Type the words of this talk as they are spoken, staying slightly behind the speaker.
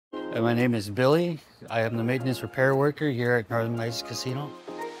My name is Billy. I am the maintenance repair worker here at Northern Lights Casino.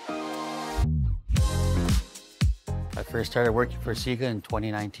 I first started working for SIGA in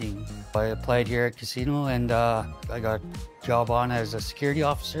 2019. I applied here at Casino and I got a job on as a security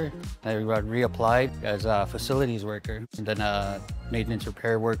officer. I got reapplied as a facilities worker. And then a maintenance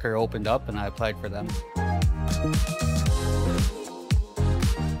repair worker opened up and I applied for them.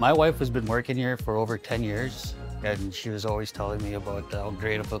 My wife has been working here for over 10 years. And she was always telling me about how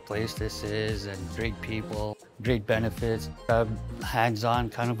great of a place this is and great people, great benefits. I'm a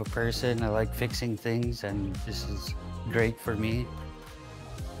hands-on kind of a person. I like fixing things and this is great for me.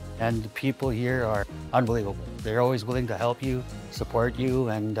 And the people here are unbelievable. They're always willing to help you, support you,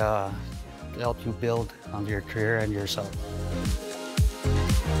 and help you build on your career and yourself.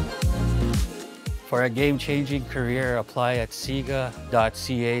 For a game-changing career, apply at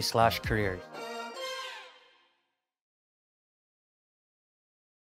SIGA.ca/careers.